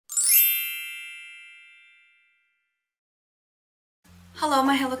Hello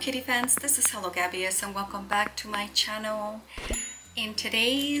my Hello Kitty fans, this is Hello Gabby and welcome back to my channel. In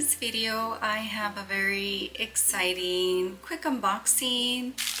today's video I have a very exciting quick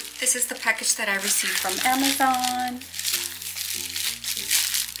unboxing. This is the package that I received from Amazon.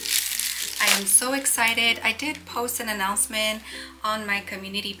 I am so excited. I did post an announcement on my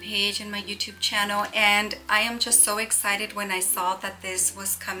community page and my YouTube channel, and I am just so excited when I saw that this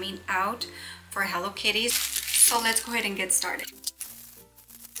was coming out for Hello Kitties. So let's go ahead and get started.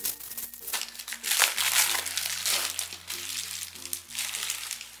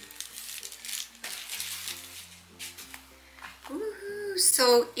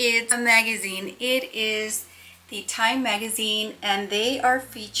 So it's a magazine. It is the Time magazine and they are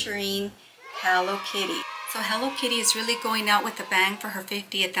featuring Hello Kitty. So Hello Kitty is really going out with a bang for her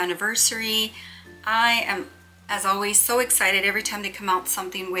 50th anniversary. I am, as always, so excited every time they come out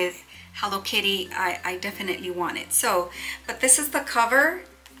something with Hello Kitty. I definitely want it. So, but this is the cover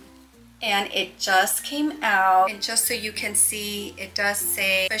and it just came out, and just so you can see, it does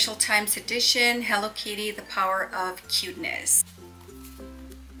say Special Times Edition Hello Kitty, the Power of Cuteness.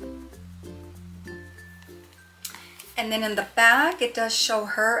 And then in the back, it does show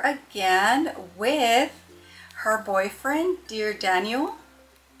her again with her boyfriend, Dear Daniel,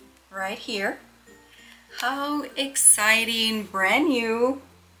 right here. How exciting, brand new.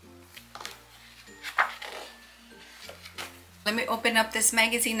 Let me open up this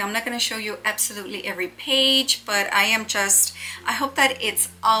magazine. I'm not going to show you absolutely every page, but I hope that it's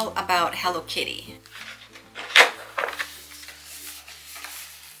all about Hello Kitty.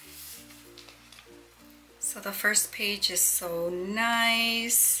 So the first page is so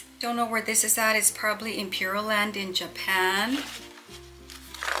nice. Don't know where this is at. It's probably in Pure Land in Japan.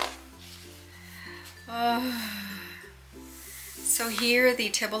 So here, the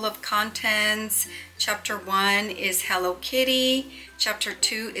table of contents. Chapter 1 is Hello Kitty. Chapter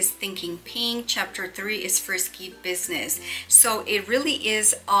 2 is Thinking Pink. Chapter 3 is Frisky Business. So it really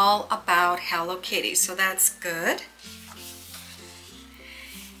is all about Hello Kitty. So that's good.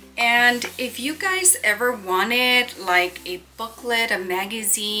 And if you guys ever wanted like a booklet, a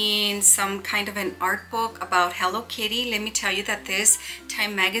magazine, some kind of an art book about Hello Kitty, let me tell you that this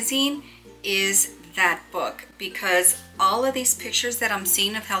Time magazine is that book, because all of these pictures that I'm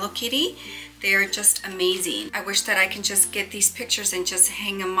seeing of Hello Kitty, they're just amazing. I wish that I can just get these pictures and just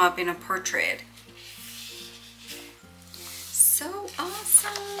hang them up in a portrait. So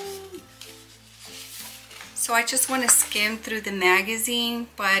awesome. So I just want to skim through the magazine,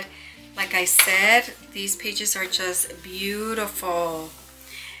 but like I said, these pages are just beautiful.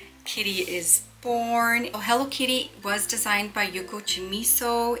 Kitty is born. Hello Kitty was designed by Yuko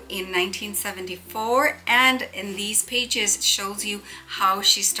Chimiso in 1974, and in these pages it shows you how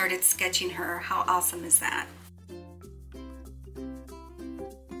she started sketching her. How awesome is that?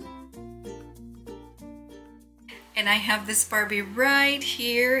 And I have this Barbie right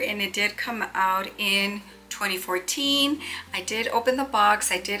here, and it did come out in 2014. I did open the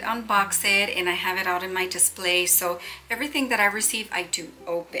box, I did unbox it, and I have it out in my display. So everything that I receive, I do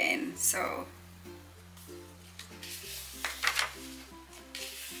open. So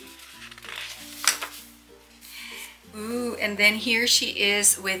ooh, and then here she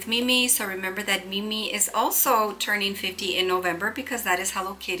is with Mimi. So remember that Mimi is also turning 50 in November, because that is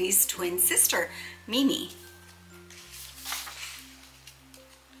Hello Kitty's twin sister, Mimi.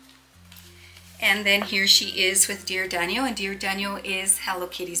 And then here she is with Dear Daniel, and Dear Daniel is Hello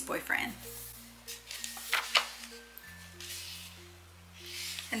Kitty's boyfriend.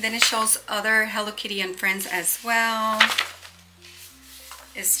 And then it shows other Hello Kitty and friends as well.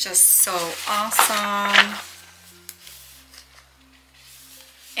 It's just so awesome.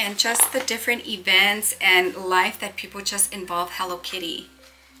 And just the different events and life that people just involve Hello Kitty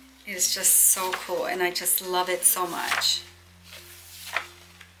is just so cool, and I just love it so much.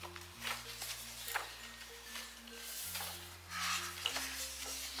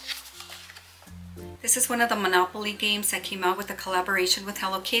 This is one of the Monopoly games that came out with a collaboration with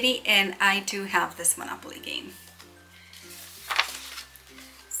Hello Kitty, and I do have this Monopoly game.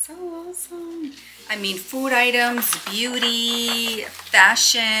 So awesome. I mean, food items, beauty,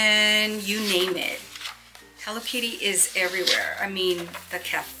 fashion, you name it. Hello Kitty is everywhere. I mean, the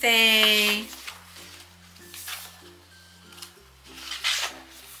cafe.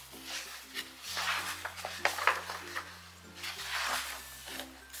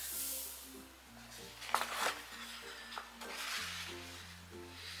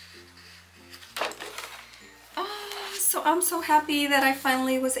 So So I'm so happy that I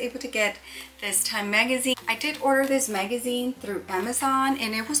finally was able to get this Time magazine. I did order this magazine through Amazon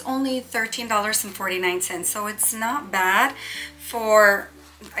and it was only $13.49. So it's not bad for,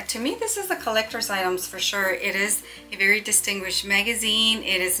 to me this is the collector's items for sure. It is a very distinguished magazine.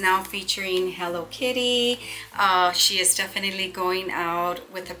 It is now featuring Hello Kitty. She is definitely going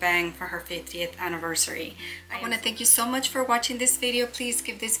out with a bang for her 50th anniversary. I want to thank you so much for watching this video. Please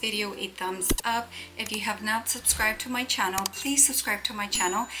give this video a thumbs up. If you have not subscribed to my channel, please subscribe to my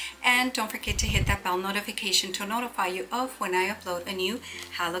channel and don't forget to hit that bell notification to notify you of when I upload a new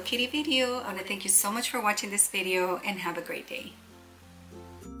Hello Kitty video. I want to thank you so much for watching this video and have a great day.